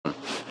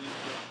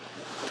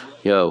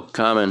Yo,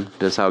 Common,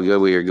 this is how good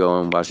we are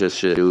going. Watch this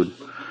shit, dude.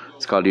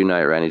 It's called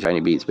Unite, Ryini Tiny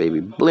Beats, baby.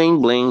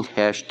 Bling, bling.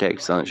 Hashtag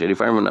silentshady.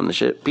 For everyone on the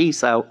shit.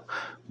 Peace out.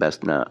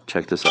 Best not.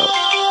 Check this out.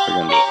 We're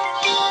gonna do it.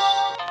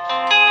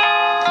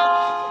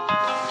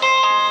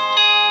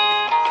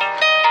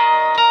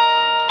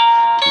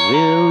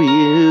 Will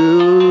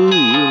you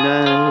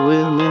unite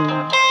with me?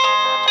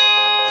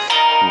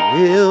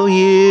 Will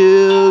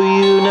you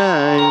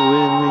unite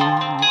with me?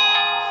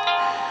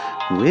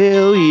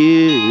 Will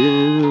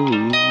you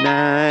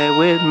unite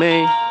with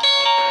me?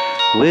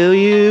 Will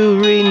you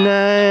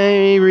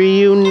reunite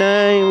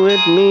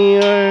with me,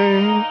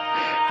 or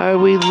are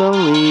we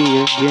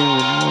lonely again?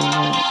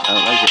 I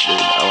don't like it,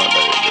 dude. I want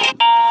better,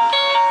 dude.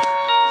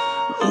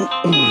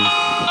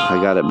 I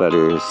got it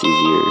better. It's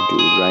easier,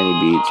 dude.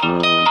 Ryini beats, man.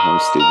 I'm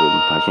stupid.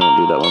 I can't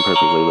do that one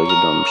perfectly like a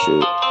dumb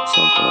shit.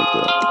 Something like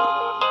that.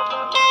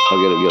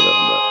 I'll get it good.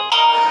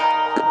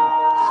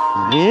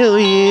 Will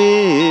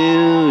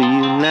you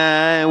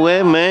unite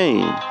with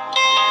me?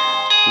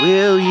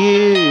 Will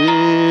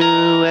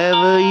you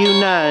ever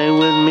unite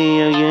with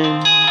me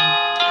again?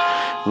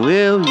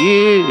 Will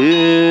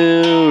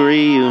you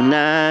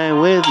reunite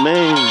with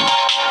me?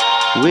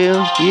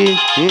 Will you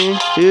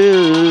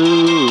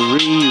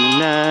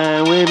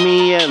reunite with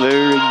me ever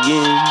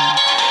again?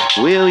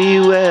 Will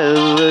you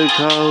ever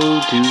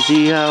call to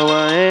see how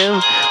I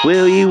am?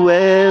 Will you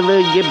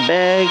ever get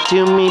back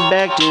to me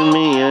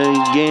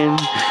again?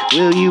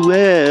 Will you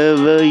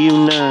ever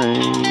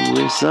unite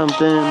with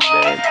something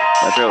bad?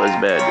 My throat is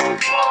bad,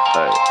 dude.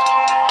 Alright.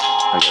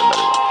 I got a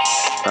better one.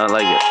 I don't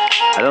like it.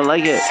 I don't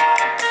like it.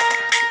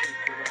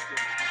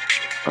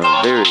 I'm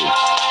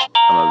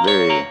a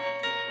very...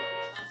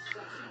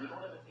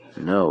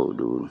 No,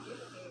 dude.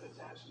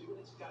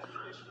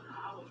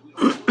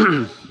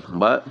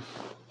 What?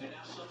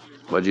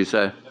 What'd you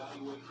say?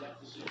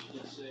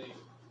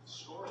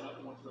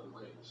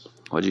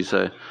 What'd you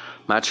say?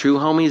 My true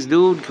homies,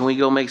 dude? Can we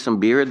go make some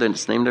beer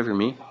that's named after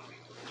me?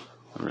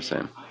 I'm just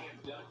saying.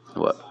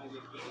 What?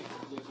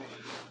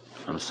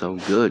 I'm so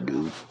good,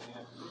 dude.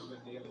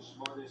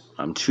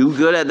 I'm too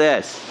good at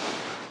this.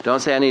 Don't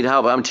say I need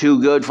help. I'm too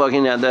good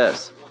fucking at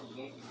this.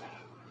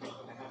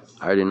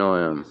 I already know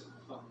I am.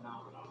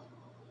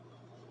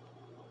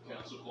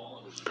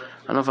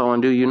 I don't know if I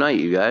want to do Unite,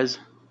 you guys.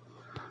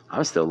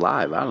 I'm still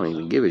live. I don't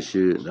even give a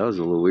shit. That was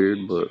a little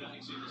weird, but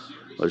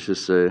let's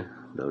just say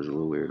that was a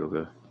little weird,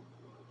 okay?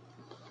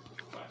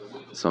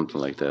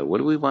 Something like that. What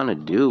do we want to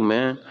do,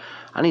 man?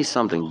 I need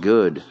something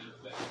good.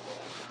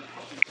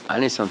 I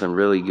need something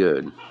really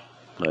good.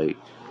 Like,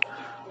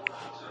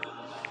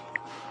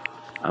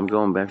 I'm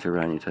going back to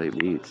Ryini type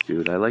beats,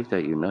 dude. I like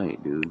that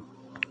Unite, dude.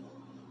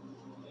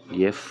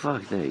 Yeah,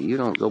 fuck that. You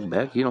don't go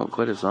back? You don't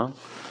quit a song?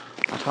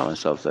 I taught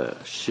myself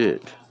that.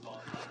 Shit.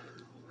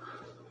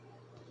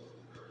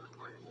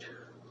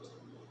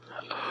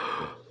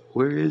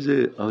 Where is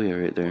it? Oh yeah,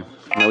 right there.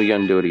 No, we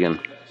gotta do it again.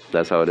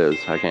 That's how it is.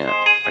 I can't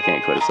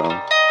quit a song.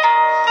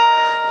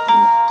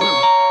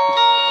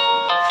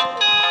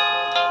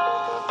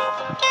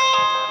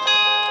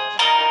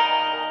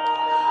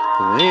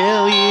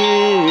 Will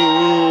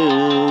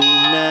you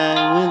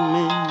unite with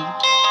me?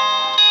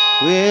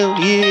 Will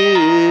you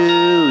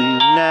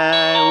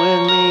unite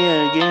with me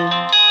again?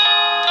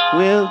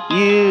 Will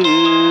you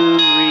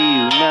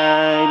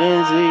reunite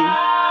and see?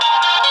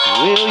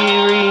 Will you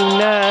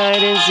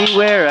reunite and see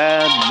where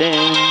I've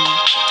been?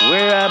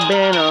 Where I've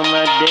been on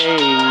my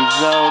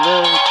days all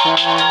the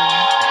time.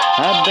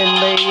 I've been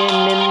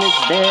laying in this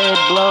bed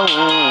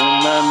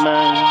blowing my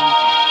mind.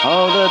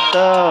 All the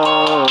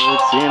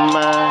thoughts in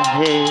my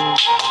head,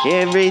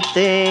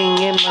 everything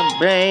in my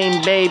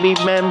brain, baby,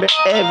 remember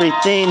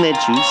everything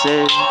that you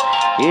said,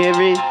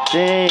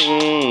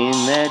 everything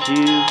that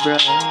you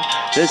brought,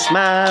 the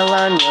smile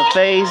on your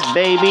face,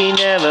 baby,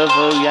 never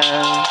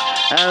forgot.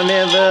 I'll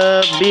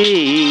never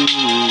be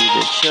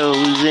the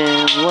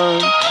chosen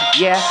one.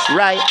 Yeah,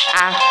 right,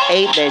 I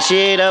ate that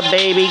shit up,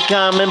 baby,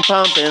 coming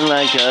pumping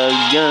like a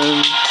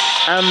gun.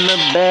 I'm the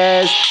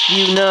best,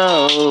 you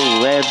know,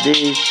 at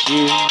this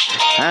shit.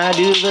 I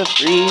do the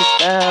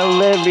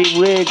freestyle every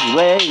which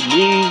way.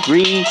 We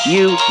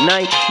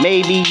reunite,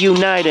 maybe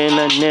unite, and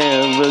I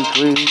never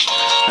quit.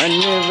 I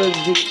never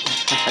do.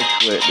 I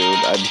quit,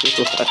 dude. I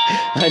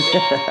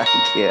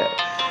can't.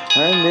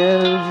 I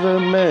never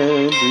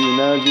meant to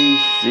not be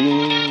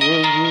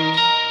singing.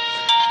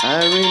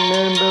 I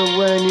remember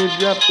when you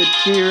dropped a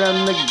tear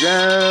on the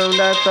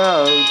ground. I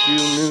thought you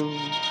knew.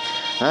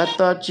 I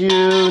thought you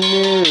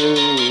knew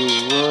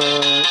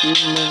what you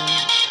meant.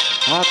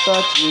 I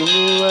thought you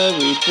knew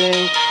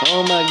everything.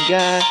 Oh my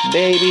God,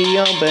 baby,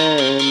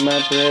 open my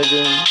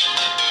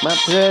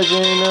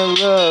present of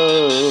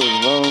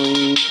love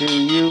only to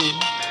you.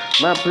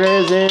 My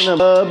present of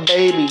love,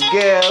 baby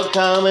girl,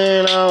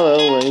 coming all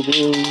the way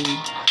through.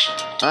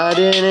 I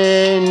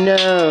didn't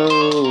know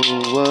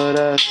what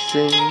I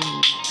seen.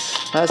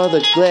 I saw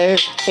the glare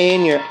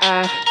in your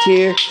eye,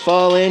 tear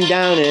falling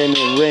down in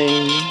the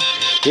rain.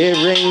 It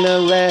rained the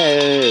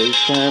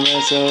last time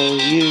I saw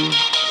you.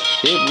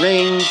 It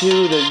rang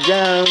to the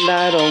ground,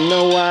 I don't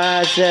know why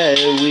I said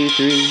we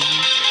three.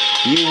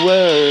 You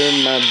were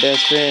my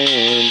best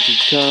friend to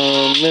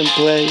come and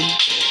play.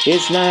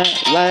 It's not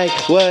like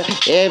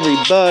what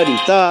everybody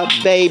thought,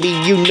 baby,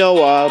 you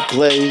know our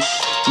place.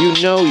 You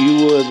know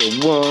you were the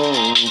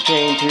one who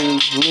came to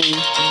me.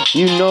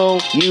 You know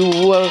you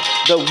were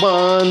the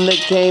one that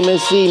came and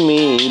see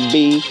me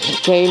be.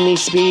 Came and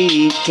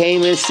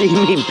see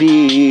me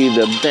be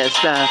the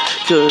best I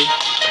could.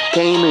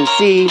 Came and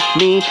see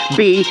me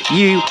be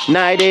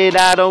united.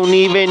 I don't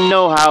even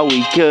know how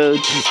we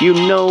could. You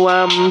know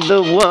I'm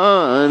the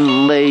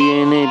one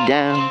laying it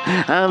down.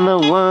 I'm the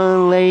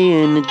one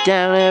laying it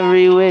down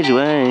every which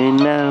way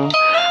now.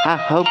 I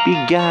hope you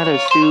got a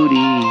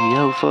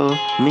studio for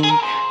me,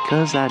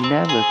 'cause I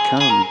never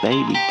come,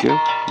 baby girl.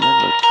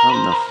 Never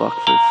come to fuck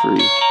for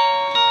free.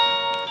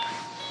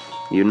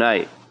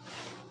 Unite.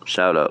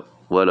 Shout out.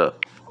 What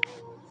up?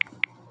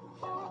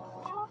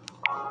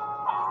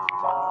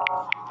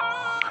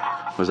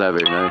 Was that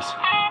very nice?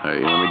 Alright,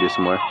 you want me to do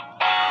some more?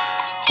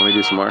 Want me to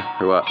do some more?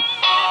 Or what?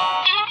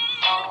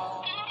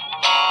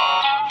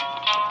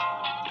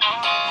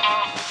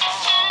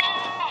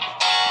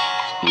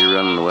 You're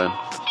running away.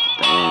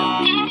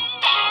 Damn, baby.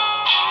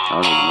 I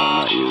don't even know,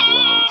 not you, the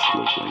one that's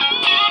looking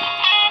good.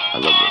 I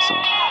love that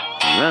song.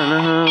 Run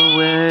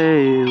away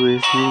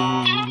with me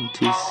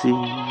to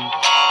see.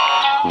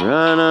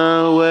 Run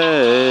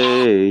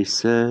away,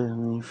 set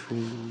me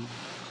free.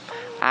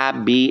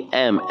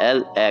 IBMLXGIXN.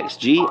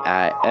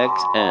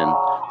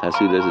 That's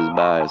who this is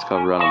by. It's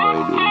called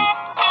Runaway, dude.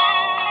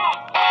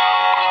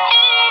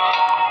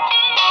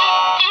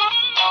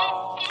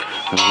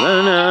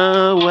 Run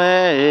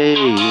away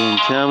and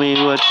tell me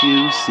what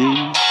you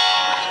see.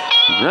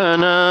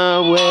 Run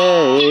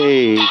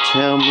away,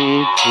 tell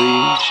me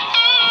please.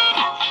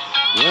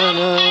 Run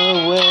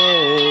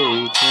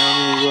away, tell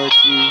me what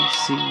you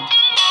see.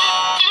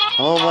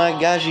 Oh my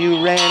gosh,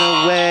 you ran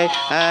away.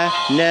 I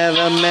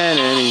never meant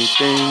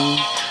anything.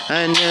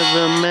 I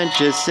never meant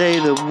to say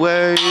the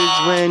words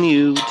when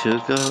you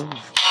took off.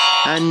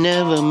 I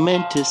never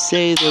meant to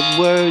say the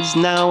words.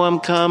 Now I'm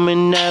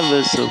coming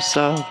ever so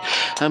soft.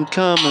 I'm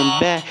coming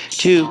back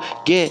to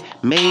get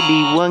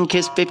maybe one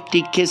kiss,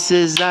 50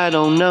 kisses, I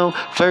don't know.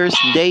 First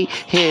date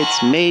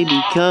hits,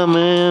 maybe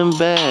coming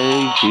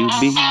back to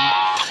be.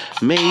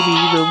 Maybe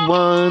the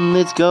one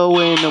that's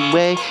going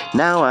away.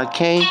 Now I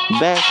came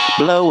back,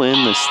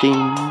 blowing the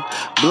steam,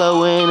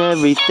 blowing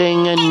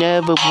everything. I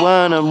never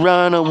wanna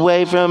run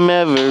away from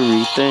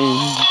everything.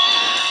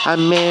 I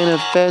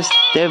manifest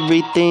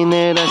everything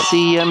that I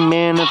see. I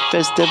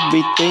manifest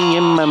everything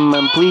in my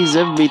mind. Please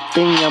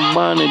everything I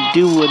wanna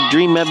do, a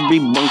dream.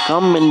 Everyone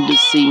coming to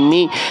see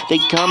me. They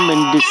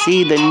coming to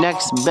see the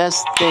next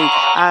best thing.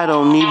 I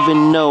don't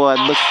even know. I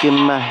look in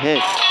my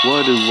head.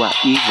 What do I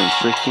even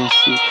freaking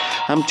see?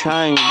 I'm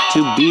trying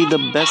to be the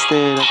best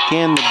that I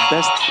can, the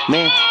best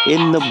man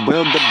in the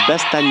world, the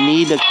best. I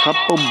need a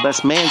couple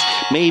best mans,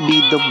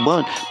 maybe the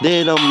one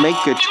that'll make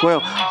her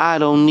twirl. I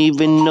don't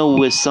even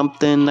know, it's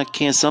something I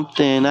can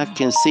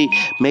see.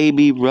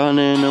 Maybe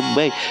running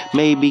away,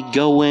 maybe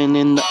going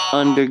in the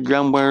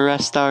underground where I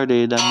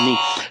started.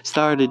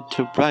 Started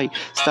to write,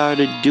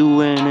 started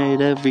doing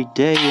it every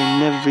day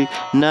and every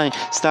night.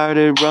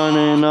 Started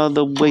running all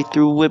the way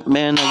through it,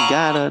 man. I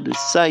got out of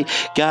sight,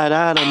 got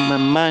out of my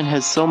mind,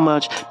 had so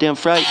much damn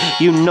fright.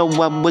 You know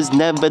I was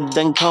never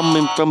then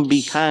coming from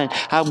behind.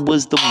 I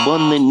was the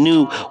one that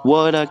knew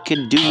what I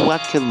could do. I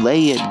could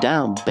lay it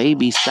down,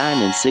 baby,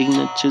 signing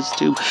signatures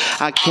too.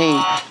 I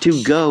came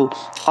to go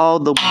all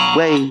the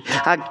way.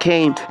 I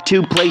came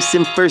to place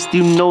him first.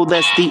 You know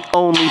that's the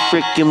only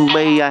freaking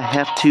way I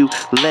have to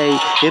lay.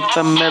 If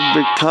I'm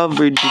ever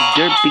covered in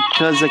dirt,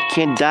 because I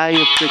can't die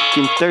of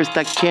freaking thirst.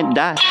 I can't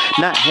die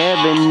not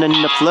having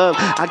enough love.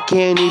 I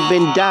can't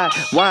even die.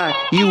 Why?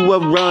 You were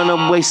run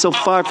away so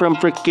far from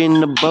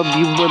freaking above.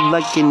 You were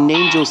like an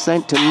angel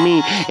sent to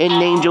me.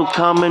 An angel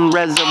coming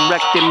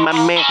resurrecting my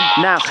man.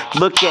 Now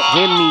look at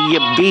him, he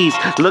a beast.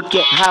 Look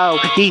at how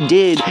he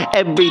did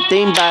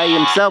everything by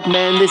himself.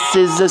 Man, this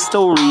is a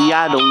story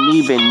I don't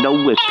even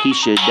know if he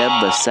should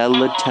ever sell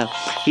or tell.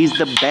 He's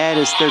the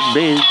baddest there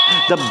is,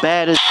 the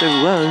baddest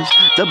there was,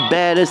 the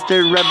baddest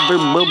there ever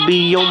will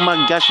be. Oh my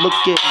gosh, look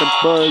at the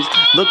buzz.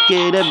 Look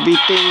at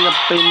everything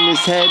up in his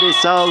head,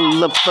 it's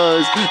all a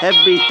fuzz.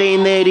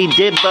 Everything that he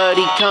did, but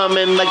he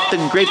coming like the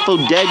Grateful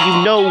Dead,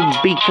 you know,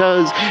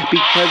 because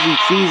he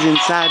sees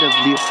inside of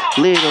your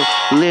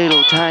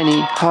little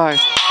tiny heart.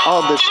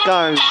 All the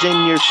scars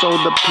in your soul,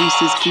 the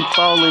pieces keep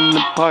falling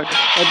apart.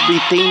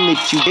 Everything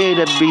that you did,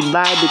 every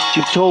lie that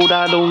you told,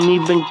 I don't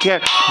even care.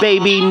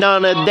 Baby,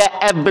 none of that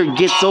ever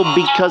gets old,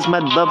 because my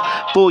love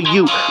for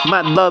you,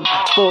 my love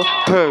for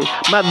her,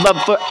 my love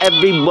for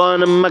every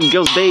one of my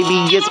girls,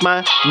 baby, it's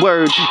my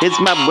word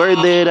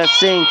that I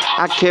sing.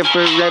 I care for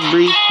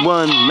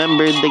everyone.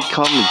 Remember, they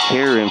call me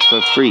caring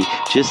for free.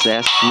 Just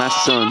ask my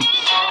son.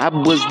 I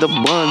was the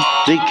one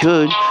that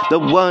could the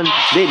one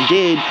that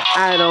did.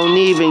 I don't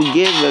even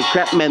give a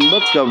crap, man.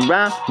 Look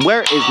around.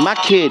 Where is my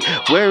kid?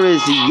 Where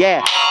is he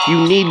at?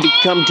 You need to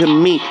come to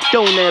me.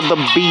 Don't ever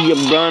be a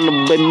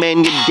runaway,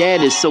 man. Your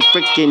dad is so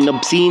freaking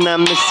obscene.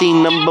 I'm the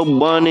scene number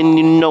one, and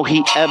you know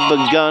he ever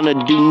gonna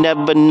do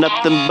never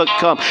nothing but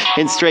come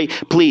and straight,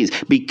 please,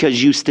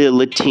 because you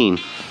still a teen.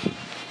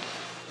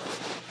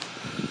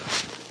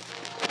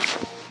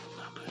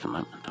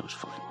 That was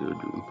fucking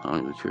good, dude. I don't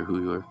even care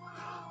who you are.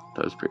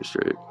 That was pretty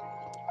straight.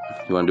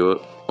 You wanna do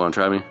it? Wanna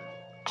try me?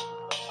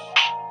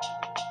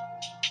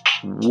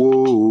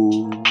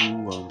 Whoa,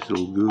 I'm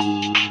so good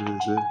at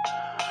that.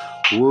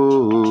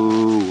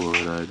 Whoa,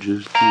 what I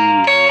just did.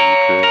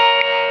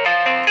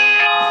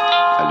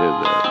 I did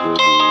that good,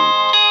 dude.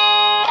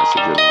 That's a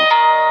good one.